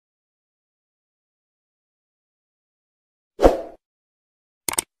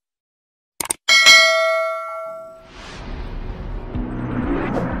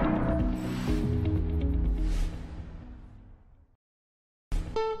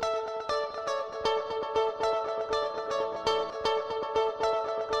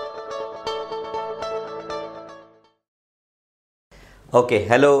Okay,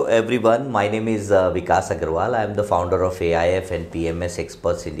 hello everyone. My name is Vikas Agarwal. I am the founder of AIF and PMS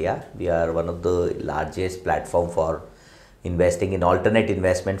Experts India. We are one of the largest platform for investing in alternate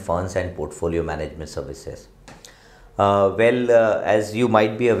investment funds and portfolio management services. As you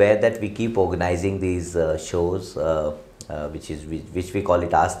might be aware that we keep organizing these shows, which we call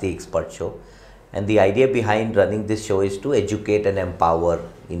it Ask the Expert Show, and the idea behind running this show is to educate and empower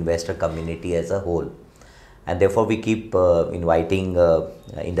investor community as a whole, and therefore we keep inviting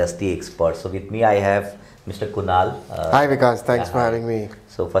industry experts. So with me I have Mr. Kunal. Hi Vikas, thanks Yeah, for hi. having me.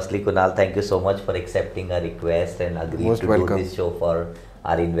 So firstly, Kunal, thank you so much for accepting our request and agreeing Most to welcome. do this show for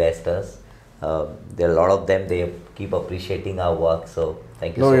our investors. There are a lot of them, they keep appreciating our work, so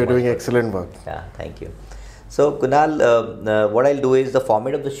thank you No, so you're much. doing excellent work. Yeah, thank you. So Kunal, what I'll do is the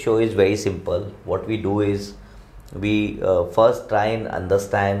format of the show is very simple. What we do is we first try and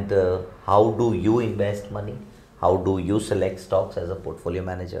understand how do you invest money, how do you select stocks as a portfolio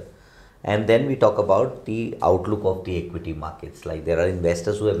manager, and then we talk about the outlook of the equity markets. Like there are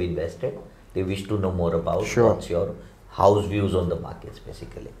investors who have invested, they wish to know more about Sure. what's your house views on the markets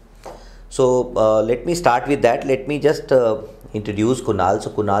basically. So let me start with that. Let me just introduce Kunal.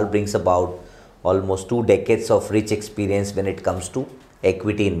 So Kunal brings about almost 2 decades of rich experience when it comes to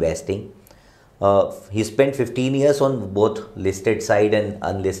equity investing. He spent 15 years on both listed side and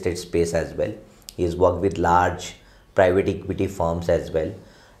unlisted space as well. He's worked with large private equity firms as well,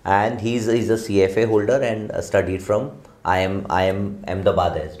 and he's a CFA holder and studied from IIM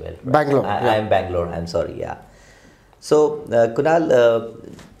Ahmedabad as well. Bangalore, I yeah. am Bangalore. I'm sorry. Yeah. So, Kunal,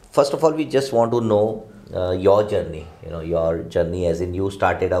 first of all, we just want to know your journey. Your journey, as in you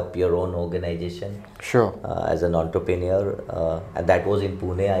started up your own organization Sure. as an entrepreneur, and that was in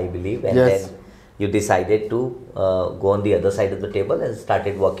Pune, I believe. And Yes. then you decided to go on the other side of the table and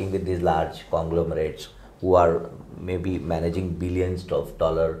started working with these large conglomerates who are maybe managing billions of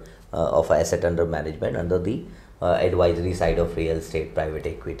dollar of asset under management under the advisory side of real estate private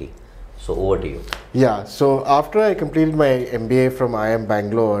equity. So over to you. Yeah, so after I completed my MBA from IIM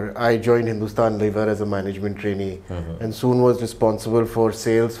Bangalore, I joined Hindustan Lever as a management trainee and soon was responsible for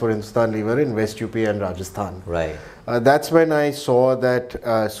sales for Hindustan Lever in West UP and Rajasthan. Right. That's when I saw that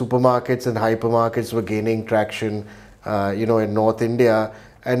supermarkets and hypermarkets were gaining traction, in North India,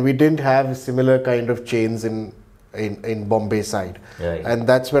 and we didn't have similar kind of chains in Bombay side. Right. And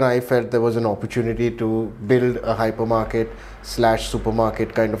that's when I felt there was an opportunity to build a hypermarket /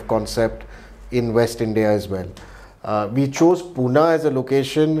 supermarket kind of concept in West India as well. We chose Pune as a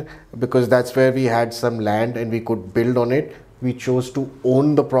location because that's where we had some land and we could build on it. We chose to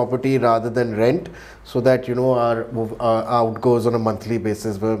own the property rather than rent, so that our outgoes on a monthly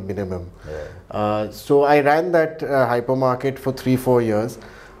basis were minimum. So I ran that hypermarket for 3-4 years.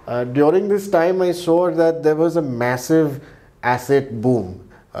 During this time, I saw that there was a massive asset boom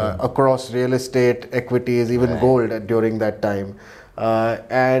across real estate, equities, even gold during that time. Our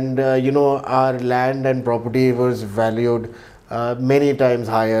land and property was valued many times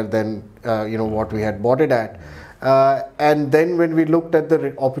higher than what we had bought it at. And then when we looked at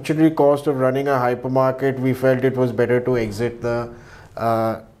the opportunity cost of running a hypermarket, we felt it was better to exit the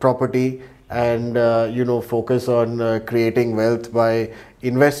property and focus on creating wealth by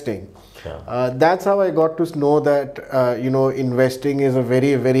investing. Sure. That's how I got to know that investing is a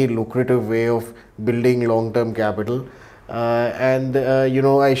very, very lucrative way of building long-term capital.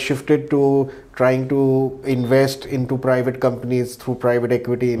 I shifted to trying to invest into private companies through private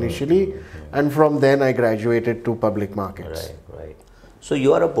equity initially, and from then I graduated to public markets. Right. So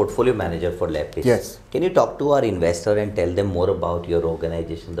you are a portfolio manager for Lapis. Yes. Can you talk to our investor and tell them more about your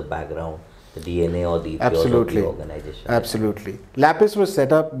organization, the background, the DNA or the ethos of Absolutely. the organization? Absolutely. Lapis was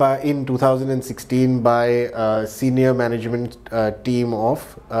set up in 2016 by a senior management team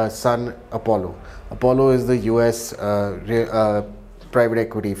of Sun Apollo. Apollo is the US private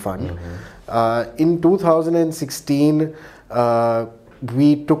equity fund. In 2016,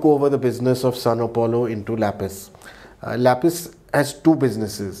 we took over the business of Sun Apollo into Lapis. Lapis has two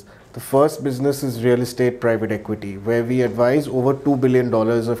businesses. The first business is real estate private equity, where we advise over $2 billion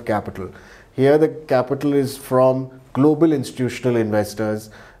of capital. Here the capital is from global institutional investors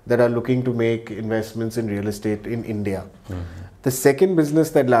that are looking to make investments in real estate in India. The second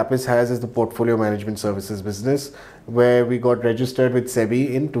business that Lapis has is the portfolio management services business, where we got registered with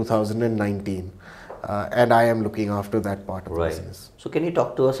SEBI in 2019. And I am looking after that part of the business. So can you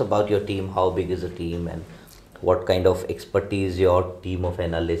talk to us about your team? How big is the team and what kind of expertise your team of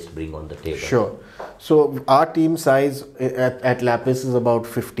analysts bring on the table? Sure. So our team size at Lapis is about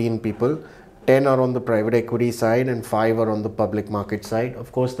 15 people. 10 are on the private equity side and 5 are on the public market side.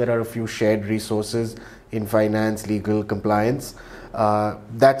 Of course, there are a few shared resources in finance, legal, compliance.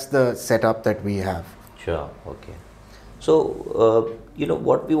 That's the setup that we have. Sure. Okay. So,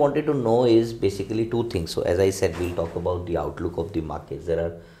 what we wanted to know is basically two things. So, as I said, we'll talk about the outlook of the markets.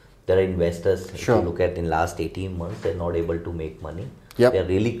 There are investors. Sure. If you look at in last 18 months, they're not able to make money. Yep. They're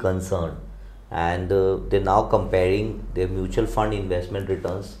really concerned, and they're now comparing their mutual fund investment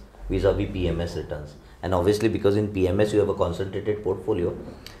returns vis-a-vis PMS returns. And obviously, because in PMS you have a concentrated portfolio,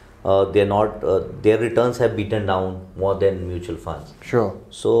 they're not their returns have beaten down more than mutual funds. Sure.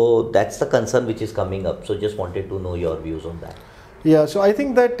 So that's the concern which is coming up. So just wanted to know your views on that. Yeah, so I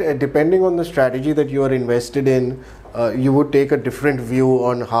think that depending on the strategy that you are invested in, you would take a different view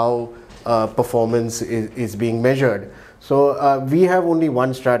on how performance is being measured. So we have only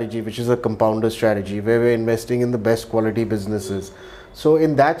one strategy, which is a compounder strategy, where we're investing in the best quality businesses. So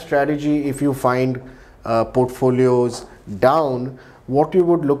in that strategy, if you find portfolios down, what you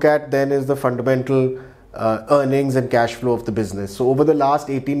would look at then is the fundamental earnings and cash flow of the business. So over the last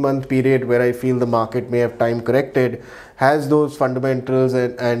 18-month period where I feel the market may have time corrected, has those fundamentals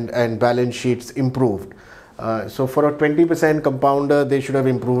and balance sheets improved? So for a 20% compounder, they should have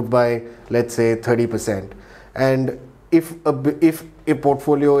improved by, let's say, 30%. And if a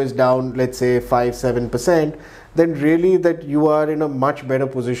portfolio is down, let's say 5-7%, then really that you are in a much better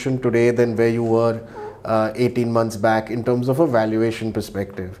position today than where you were 18 months back in terms of a valuation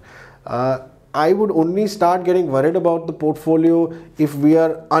perspective. I would only start getting worried about the portfolio if we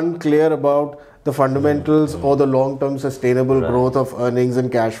are unclear about the fundamentals or the long-term sustainable growth of earnings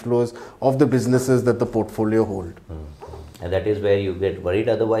and cash flows of the businesses that the portfolio hold. And that is where you get worried.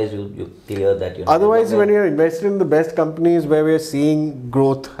 Otherwise, you clear that you. Otherwise, when you're invested in the best companies where we're seeing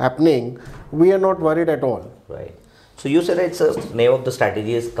growth happening, we are not worried at all. Right. So you said it's a name of the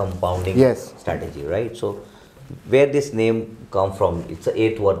strategy is compounding strategy, right? So where this name come from? It's the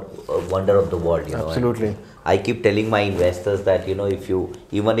eighth wonder of the world, you know. Absolutely. And I keep telling my investors that if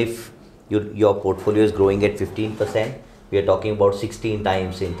your portfolio is growing at 15%, we are talking about 16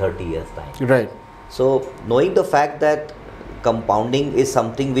 times in 30 years time. Right. So knowing the fact that compounding is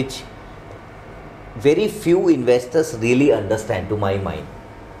something which very few investors really understand, to my mind.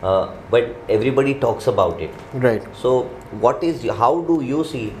 But everybody talks about it. Right. So how do you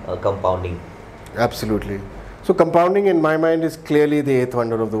see compounding? Absolutely. So compounding in my mind is clearly the eighth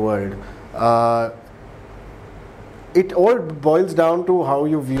wonder of the world. It all boils down to how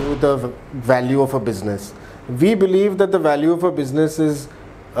you view the value of a business. We believe that the value of a business is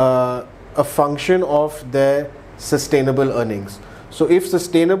a function of their sustainable earnings. So if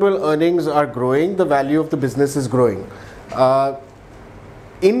sustainable earnings are growing, the value of the business is growing.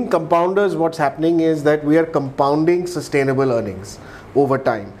 In compounders, what's happening is that we are compounding sustainable earnings over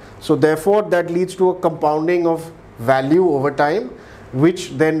time. So therefore, that leads to a compounding of value over time,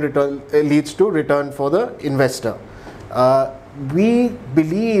 which then leads to return for the investor. We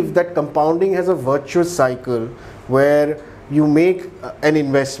believe that compounding has a virtuous cycle where you make an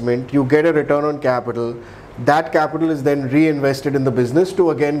investment, you get a return on capital, that capital is then reinvested in the business to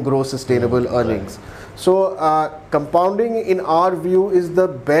again grow sustainable earnings. So compounding in our view is the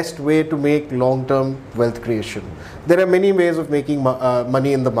best way to make long-term wealth creation. There are many ways of making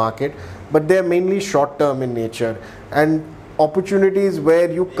money in the market, but they are mainly short-term in nature and opportunities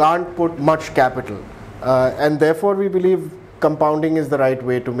where you can't put much capital. And therefore we believe compounding is the right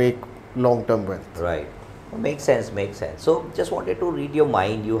way to make long-term wealth. Right. Makes sense. So just wanted to read your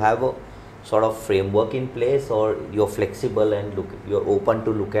mind. You have a sort of framework in place, or you're flexible and you're open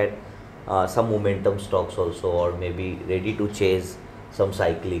to look at some momentum stocks also, or maybe ready to chase some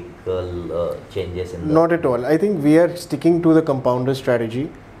cyclical changes in the... Not at all. I think we are sticking to the compounder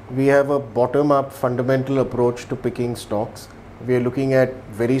strategy. We have a bottom-up fundamental approach to picking stocks. We are looking at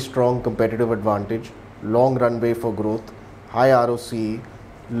very strong competitive advantage, long runway for growth, high ROCE,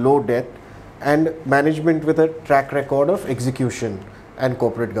 low debt, and management with a track record of execution and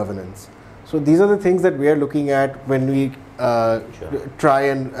corporate governance. So these are the things that we are looking at when we try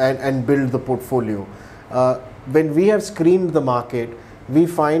and build the portfolio. When we have screened the market, we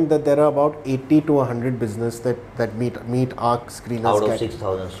find that there are about 80 to 100 businesses that meet our screeners. Out of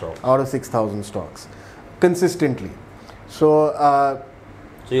 6,000 stocks. Out of 6,000 stocks, consistently. So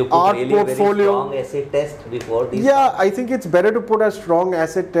you put really a very strong asset test before these? Yeah, I think it's better to put a strong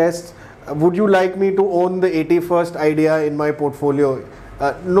asset test. Would you like me to own the 81st idea in my portfolio?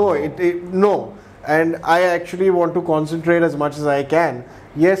 No. No. And I actually want to concentrate as much as I can.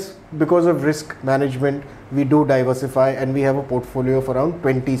 Yes, because of risk management, we do diversify and we have a portfolio of around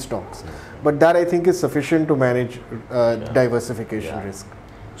 20 stocks. But that I think is sufficient to manage diversification risk.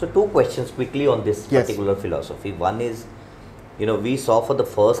 So two questions quickly on this particular philosophy. One is, we saw for the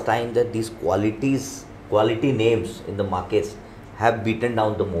first time that these qualities quality names in the markets have beaten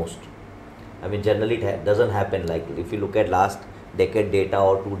down the most. I mean, generally it doesn't happen. Like if you look at last decade data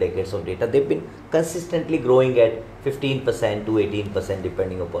or 2 decades of data, they've been consistently growing at 15% to 18%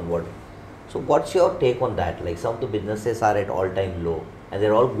 depending upon what. So what's your take on that? Like some of the businesses are at all-time low and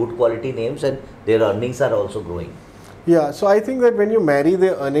they're all good quality names and their earnings are also growing. Yeah, so I think that when you marry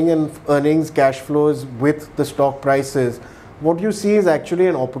the earnings, cash flows with the stock prices, what you see is actually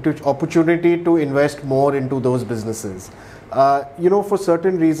an opportunity to invest more into those businesses. For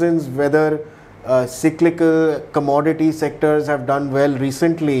certain reasons, whether cyclical commodity sectors have done well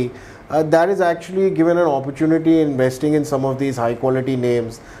recently, that is actually given an opportunity investing in some of these high quality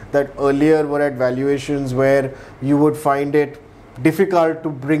names that earlier were at valuations where you would find it difficult to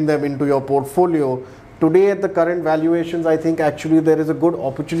bring them into your portfolio. Today at the current valuations, I think actually there is a good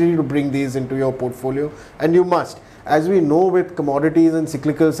opportunity to bring these into your portfolio, and you must. As we know, with commodities and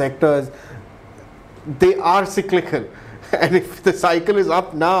cyclical sectors, they are cyclical. And if the cycle is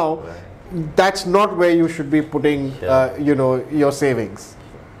up now, that's not where you should be putting, your savings.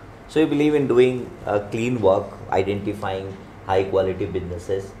 So you believe in doing clean work, identifying high quality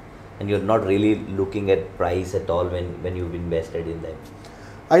businesses, and you're not really looking at price at all when you've invested in them?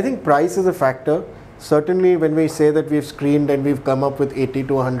 I think price is a factor. Certainly when we say that we've screened and we've come up with 80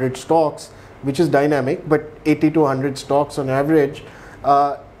 to 100 stocks, which is dynamic, but 80 to 100 stocks on average,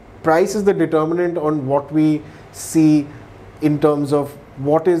 price is the determinant on what we see in terms of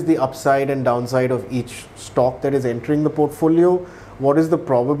what is the upside and downside of each stock that is entering the portfolio, what is the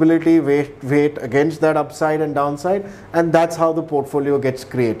probability weight against that upside and downside, and that's how the portfolio gets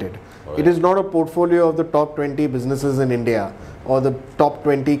created. Right. It is not a portfolio of the top 20 businesses in India or the top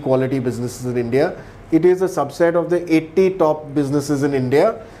 20 quality businesses in India. It is a subset of the 80 top businesses in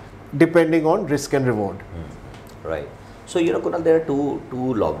India, depending on risk and reward. Right. So, Kunal, there are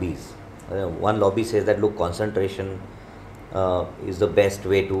two lobbies. One lobby says that, look, concentration is the best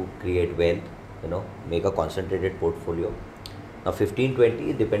way to create wealth, make a concentrated portfolio. Now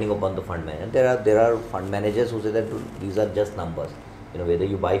 15-20 depending upon the fund manager. There are fund managers who say that these are just numbers. Whether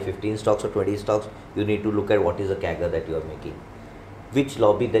you buy 15 stocks or 20 stocks, you need to look at what is the CAGR that you are making. Which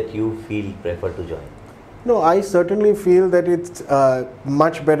lobby that you feel prefer to join? No, I certainly feel that it's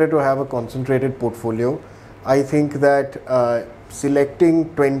much better to have a concentrated portfolio. I think that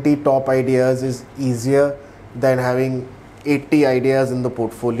selecting 20 top ideas is easier than having 80 ideas in the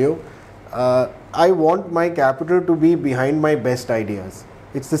portfolio. I want my capital to be behind my best ideas.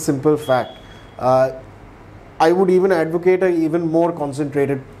 It's the simple fact. I would even advocate an even more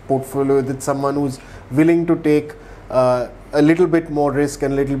concentrated portfolio with someone who's willing to take a little bit more risk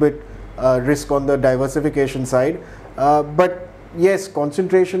and a little bit risk on the diversification side. But yes,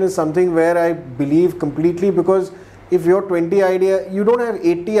 concentration is something where I believe completely, because if you're 20 ideas, you don't have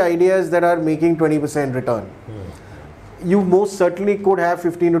 80 ideas that are making 20% return. You most certainly could have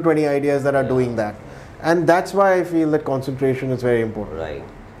 15 to 20 ideas that are doing that. And that's why I feel that concentration is very important. Right.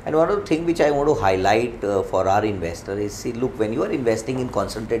 And one of the things which I want to highlight for our investor is, see, look, when you are investing in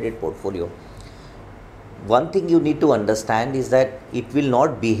concentrated portfolio, one thing you need to understand is that it will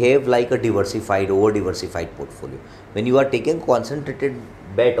not behave like a over-diversified portfolio. When you are taking concentrated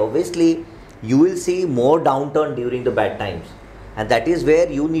bet, obviously, you will see more downturn during the bad times. And that is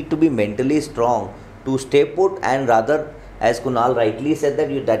where you need to be mentally strong to stay put, and rather, as Kunal rightly said,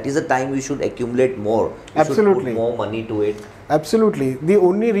 that is the time you should accumulate more. You Absolutely. should put more money to it. Absolutely. The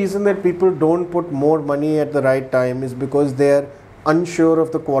only reason that people don't put more money at the right time is because they're unsure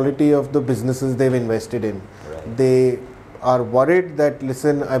of the quality of the businesses they've invested in. Right. They are worried that,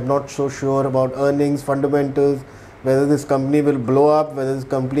 listen, I'm not so sure about earnings, fundamentals, whether this company will blow up, whether this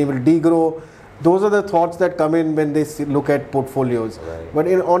company will degrow. Those are the thoughts that come in when they look at portfolios. Right. But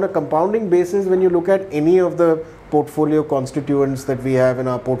on a compounding basis, when you look at any of the portfolio constituents that we have in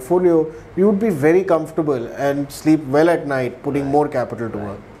our portfolio, you would be very comfortable and sleep well at night putting more capital to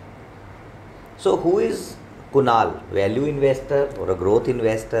work. So who is Kunal? Value investor or a growth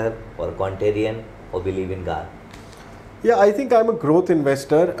investor or a contrarian or believe in God? Yeah, I think I'm a growth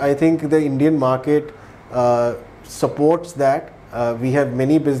investor. I think the Indian market supports that. We have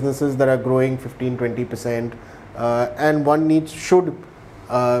many businesses that are growing 15-20%, and one should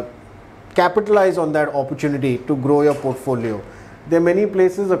capitalize on that opportunity to grow your portfolio. There are many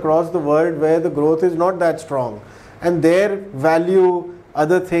places across the world where the growth is not that strong, and their value,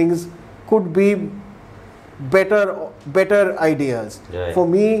 other things could be better ideas. Right. For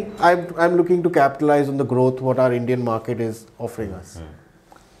me, I'm looking to capitalize on the growth what our Indian market is offering us.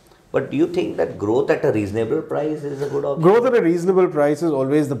 But do you think that growth at a reasonable price is a good option? Growth at a reasonable price is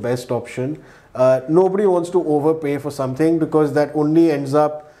always the best option. Nobody wants to overpay for something, because that only ends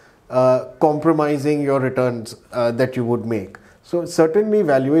up compromising your returns that you would make. So certainly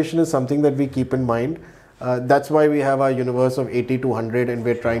valuation is something that we keep in mind. That's why we have our universe of 80 to 100, and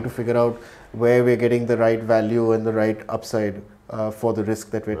we're trying to figure out where we're getting the right value and the right upside for the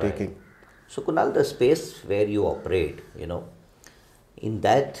risk that we're taking. So Kunal, the space where you operate, in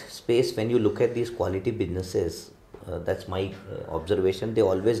that space, when you look at these quality businesses, that's my observation, they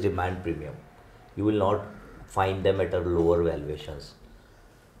always demand premium. You will not find them at a lower valuations.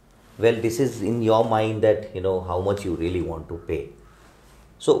 Well, this is in your mind that, how much you really want to pay.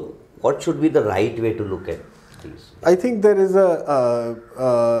 So what should be the right way to look at these? I think there is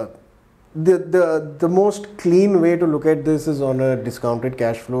the most clean way to look at this is on a discounted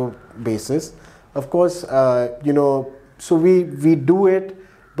cash flow basis. Of course, so we do it,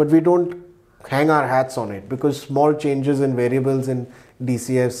 but we don't hang our hats on it, because small changes in variables in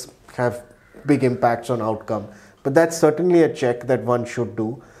DCFs have big impacts on outcome. But that's certainly a check that one should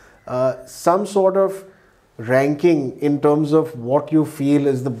do. Some sort of ranking in terms of what you feel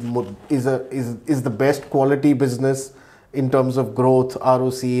is the best quality business in terms of growth,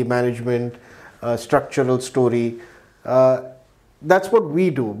 ROC, management, structural story. That's what we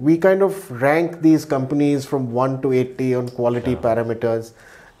do. We kind of rank these companies from 1 to 80 on quality parameters,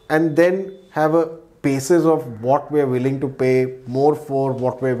 and then have a basis of what we're willing to pay more for,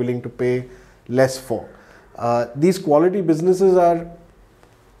 what we're willing to pay less for. These quality businesses are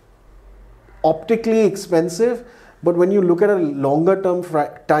optically expensive, but when you look at a longer term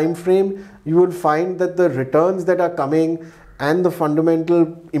time frame, you will find that the returns that are coming and the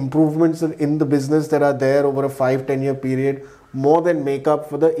fundamental improvements in the business that are there over a 5-10 year period more than make up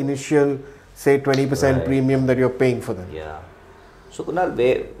for the initial, say, 20% premium that you're paying for them. Yeah. So Kunal,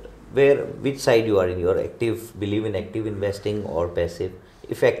 which side you are in? You're believe in active investing or passive?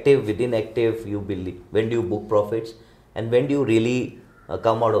 If active, within active, you believe, when do you book profits, and when do you really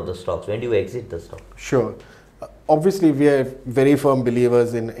come out of the stocks? When do you exit the stock? Sure. Obviously, we are very firm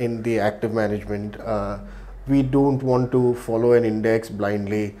believers in the active management. We don't want to follow an index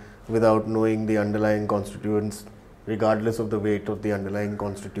blindly without knowing the underlying constituents, regardless of the weight of the underlying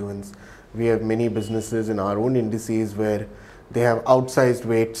constituents. We have many businesses in our own indices where they have outsized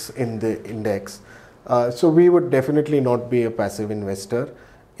weights in the index. So we would definitely not be a passive investor.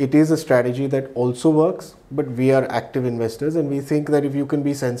 It is a strategy that also works, but we are active investors, and we think that if you can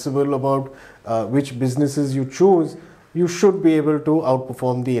be sensible about which businesses you choose, you should be able to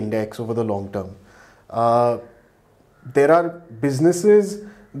outperform the index over the long term. There are businesses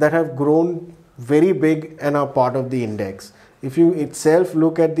that have grown very big and are part of the index. If you itself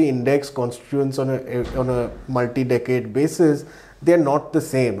look at the index constituents on a multi-decade basis, they're not the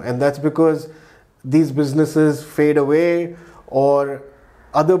same, and that's because these businesses fade away, or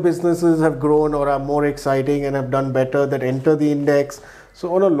other businesses have grown or are more exciting and have done better that enter the index.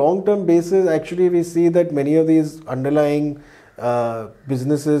 So on a long-term basis, actually we see that many of these underlying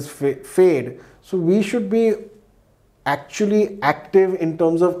businesses fade. So we should be actually active in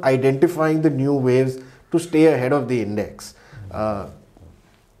terms of identifying the new waves to stay ahead of the index.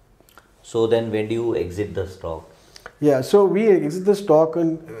 So then when do you exit the stock? Yeah, so we exit the stock,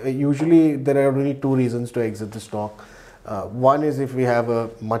 and usually there are only two reasons to exit the stock. One is if we have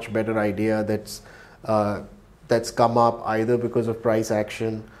a much better idea that's come up either because of price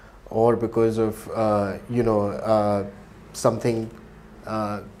action or because of something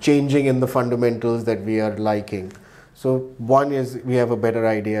changing in the fundamentals that we are liking. So one is we have a better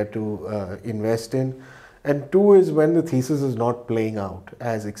idea to invest in, and two is when the thesis is not playing out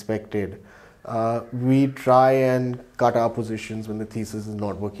as expected. We try and cut our positions when the thesis is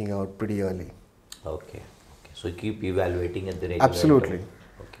not working out pretty early. Okay. So you keep evaluating at the regular Absolutely. interval.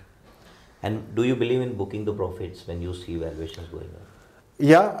 Okay. And do you believe in booking the profits when you see valuations going up?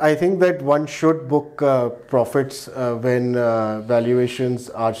 Yeah, I think that one should book profits when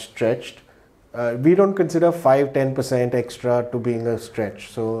valuations are stretched. We don't consider 5-10% extra to being a stretch.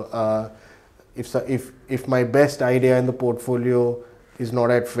 So if my best idea in the portfolio is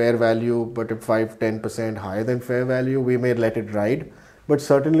not at fair value, but at 5-10% higher than fair value, we may let it ride. But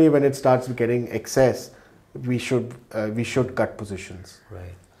certainly when it starts getting excess, we should cut positions.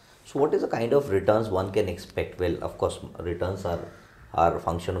 Right. So what is the kind of returns one can expect? Well, of course, returns are a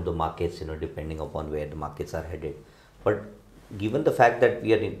function of the markets, depending upon where the markets are headed. But given the fact that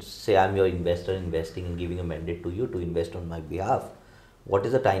we are, say I'm your investor investing and giving a mandate to you to invest on my behalf, what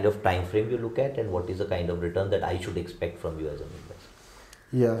is the kind of time frame you look at, and what is the kind of return that I should expect from you as an investor?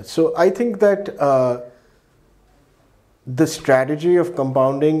 Yeah, so I think that the strategy of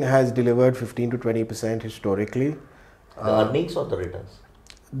compounding has delivered 15 to 20% historically. The earnings or the returns?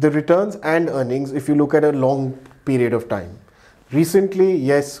 The returns and earnings, if you look at a long period of time. Recently,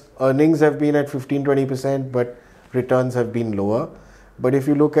 yes, earnings have been at 15-20%, but returns have been lower. But if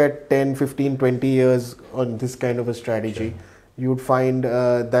you look at 10, 15, 20 years on this kind of a strategy, Sure. you would find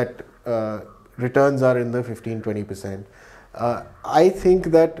that returns are in the 15-20%. I think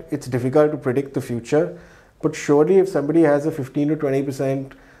that it's difficult to predict the future, but surely if somebody has a 15 to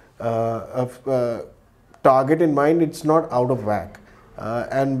 20% of target in mind, it's not out of whack.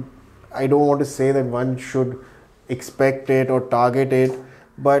 And I don't want to say that one should expect it or target it,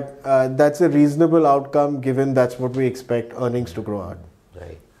 but that's a reasonable outcome given that's what we expect earnings to grow at.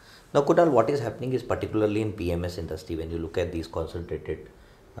 Right. Now, Kunal, what is happening is particularly in PMS industry, when you look at these concentrated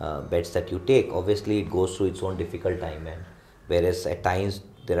bets that you take, obviously it goes through its own difficult time, and whereas at times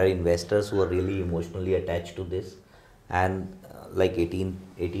there are investors who are really emotionally attached to this, and like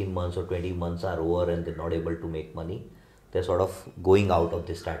 18 months or 20 months are over and they're not able to make money, they're sort of going out of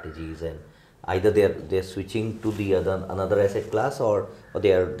the strategies, and either they're switching to the another asset class, or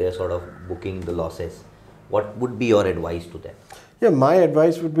they're sort of booking the losses. What would be your advice to them? Yeah, my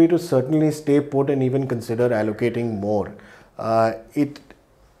advice would be to certainly stay put and even consider allocating more. It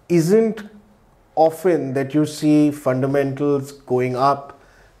isn't often that you see fundamentals going up,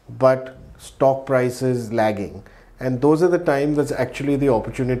 but stock prices lagging. And those are the times that's actually the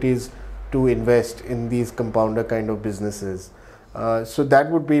opportunities to invest in these compounder kind of businesses. So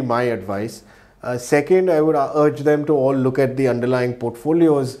that would be my advice. Second, I would urge them to all look at the underlying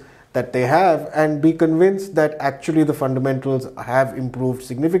portfolios that they have and be convinced that actually the fundamentals have improved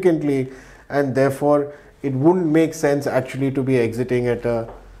significantly, and therefore it wouldn't make sense actually to be exiting at a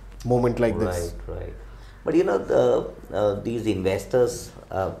moment like this. Right. But these investors,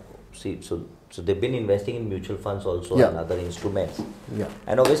 so they've been investing in mutual funds also, Yeah. and other instruments. Yeah.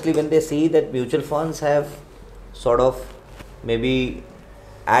 And obviously when they see that mutual funds have sort of maybe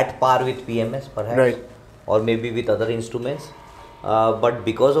at par with PMS perhaps, Right. or maybe with other instruments, but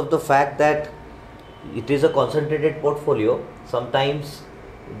because of the fact that it is a concentrated portfolio, sometimes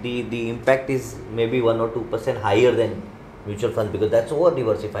the impact is maybe 1 or 2% higher than mutual funds, because that's over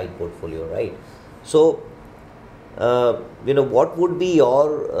diversified portfolio, right? So what would be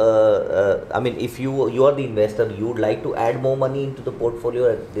your I mean, if you are the investor, you would like to add more money into the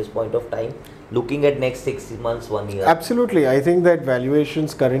portfolio at this point of time, looking at next 6 months, 1 year? Absolutely. I think that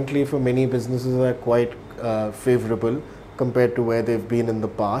valuations currently for many businesses are quite favorable compared to where they've been in the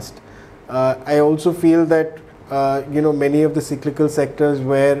past. I also feel that many of the cyclical sectors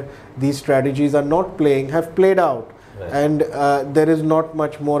where these strategies are not playing have played out. Right. And there is not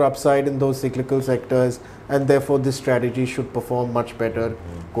much more upside in those cyclical sectors, and therefore this strategy should perform much better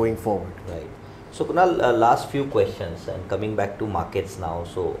going forward. Right. So Kunal, last few questions, and coming back to markets now.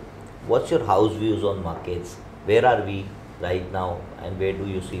 So what's your house views on markets? Where are we right now, and where do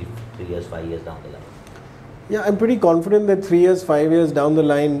you see 3 years, 5 years down the line? Yeah, I'm pretty confident that 3 years, 5 years down the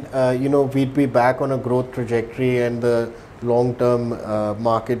line, we'd be back on a growth trajectory, and the long-term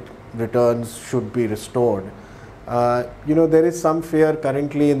market returns should be restored. There is some fear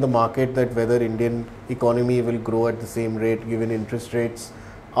currently in the market that whether Indian economy will grow at the same rate given interest rates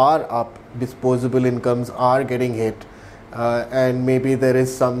are up, disposable incomes are getting hit, and maybe there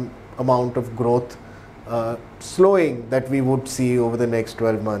is some amount of growth slowing that we would see over the next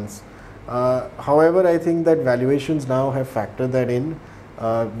 12 months. However, I think that valuations now have factored that in.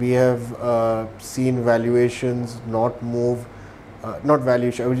 We have seen valuations not move,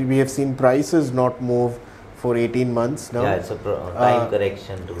 we have seen prices not move for 18 months now. Yeah, it's a time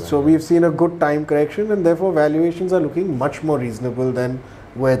correction. So we've seen a good time correction, and therefore valuations are looking much more reasonable than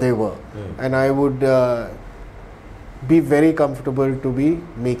where they were. And I would be very comfortable to be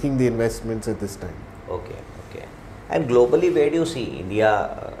making the investments at this time. Okay. And globally, where do you see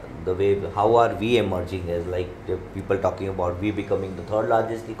India? How are we emerging as, like, the people talking about we becoming the third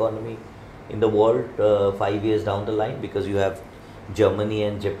largest economy in the world 5 years down the line, because you have Germany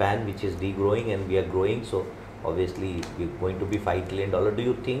and Japan which is degrowing and we are growing, so obviously we're going to be $5 trillion.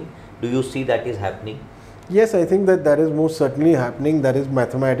 Do you see that is happening? Yes, I think that is most certainly happening. That is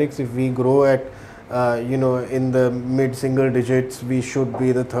mathematics. If we grow at in the mid single digits, we should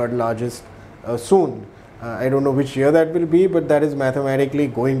be the third largest soon. I don't know which year that will be, but that is mathematically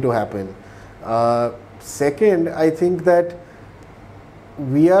going to happen. Second, I think that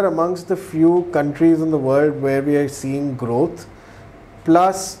we are amongst the few countries in the world where we are seeing growth,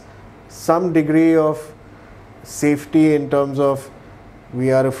 plus some degree of safety in terms of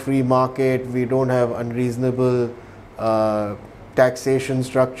we are a free market, we don't have unreasonable taxation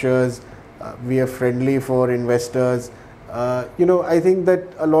structures, we are friendly for investors. I think that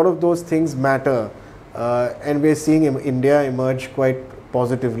a lot of those things matter. And we're seeing India emerge quite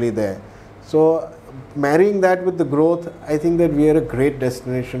positively there. So marrying that with the growth, I think that we are a great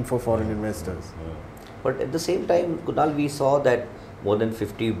destination for foreign investors. But at the same time, Kunal, we saw that more than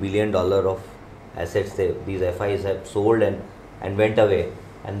 $50 billion of assets these FIs have sold and went away.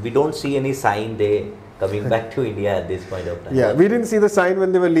 And we don't see any sign they coming back to India at this point of time. Yeah, we didn't see the sign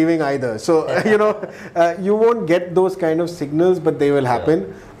when they were leaving either. So, you won't get those kind of signals, but they will happen.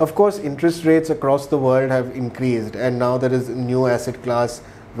 Yeah. Of course, interest rates across the world have increased, and now there is a new asset class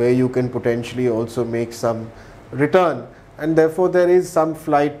where you can potentially also make some return. And therefore, there is some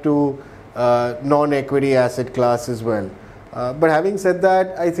flight to non-equity asset class as well. But having said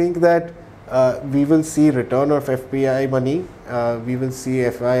that, I think that we will see return of FPI money. We will see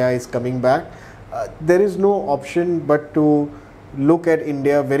FIIs coming back. There is no option but to look at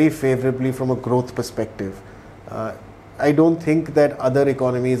India very favorably from a growth perspective. I don't think that other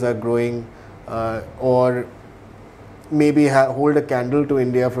economies are growing or maybe hold a candle to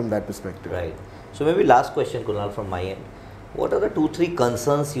India from that perspective. Right. So maybe last question, Kunal, from my end. What are the 2-3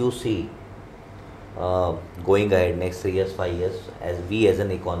 concerns you see going ahead next 3 years, 5 years as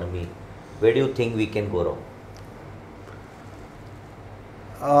an economy? Where do you think we can go wrong?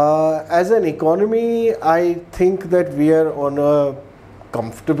 As an economy, I think that we are on a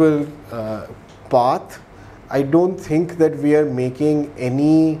comfortable path. I don't think that we are making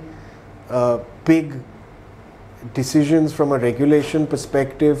any big decisions from a regulation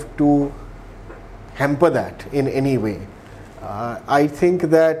perspective to hamper that in any way. I think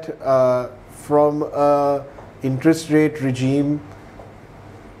that from an interest rate regime,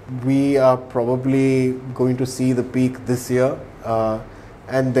 we are probably going to see the peak this year.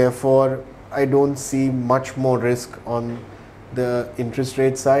 And therefore, I don't see much more risk on the interest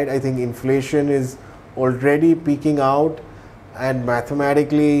rate side. I think inflation is already peaking out, and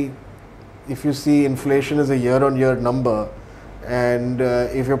mathematically, if you see inflation is a year-on-year number, and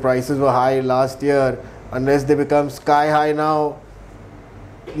if your prices were high last year, unless they become sky high now,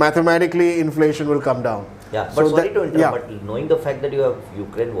 mathematically inflation will come down. Yeah, but sorry to interrupt, but knowing the fact that you have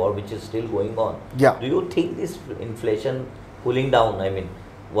Ukraine war, which is still going on, do you think this inflation cooling down, I mean,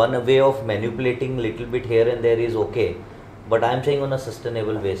 one way of manipulating little bit here and there is okay, but I am saying on a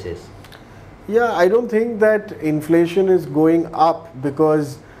sustainable basis? Yeah, I don't think that inflation is going up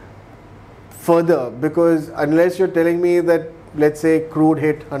because unless you're telling me that, let's say, crude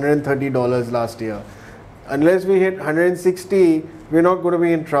hit $130 last year, unless we hit 160, we're not going to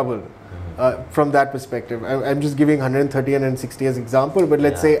be in trouble. From that perspective, I'm just giving 130 and 160 as example, but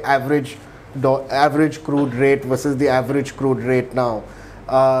let's say average crude rate versus the average crude rate now.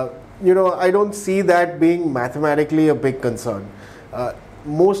 I don't see that being mathematically a big concern.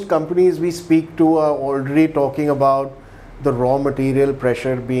 Most companies we speak to are already talking about the raw material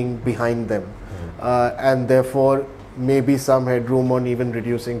pressure being behind them, and therefore maybe some headroom on even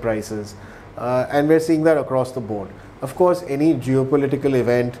reducing prices. And we're seeing that across the board. Of course, any geopolitical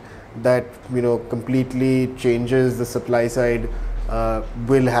event that completely changes the supply side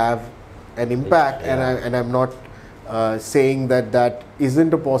will have an impact, and I'm not saying that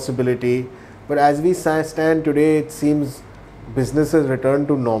isn't a possibility, but as we stand today, it seems business has returned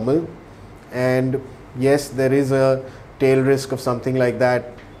to normal, and yes, there is a tail risk of something like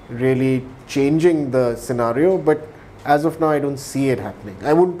that really changing the scenario, but as of now I don't see it happening.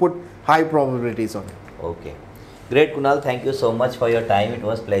 I wouldn't put high probabilities on it. Okay. Great, Kunal. Thank you so much for your time. It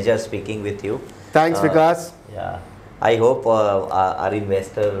was pleasure speaking with you. Thanks, Vikas. Yeah. I hope our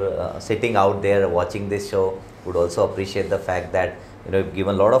investor sitting out there watching this show would also appreciate the fact that you've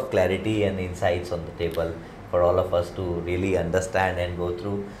given a lot of clarity and insights on the table for all of us to really understand and go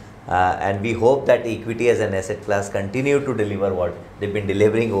through. And we hope that equity as an asset class continue to deliver what they've been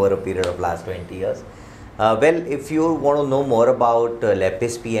delivering over a period of last 20 years. Well, if you want to know more about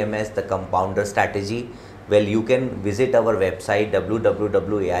Lapis PMS, the compounder strategy, well, you can visit our website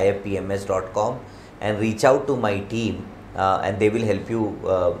www.aifpms.com and reach out to my team, and they will help you.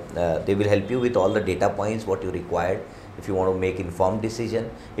 They will help you with all the data points what you required. If you want to make informed decision,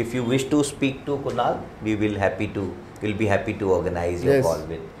 if you wish to speak to Kunal, we'll be happy to organize your call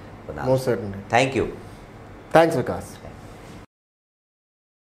with Kunal. Most certainly. Thank you. Thanks, Vikas.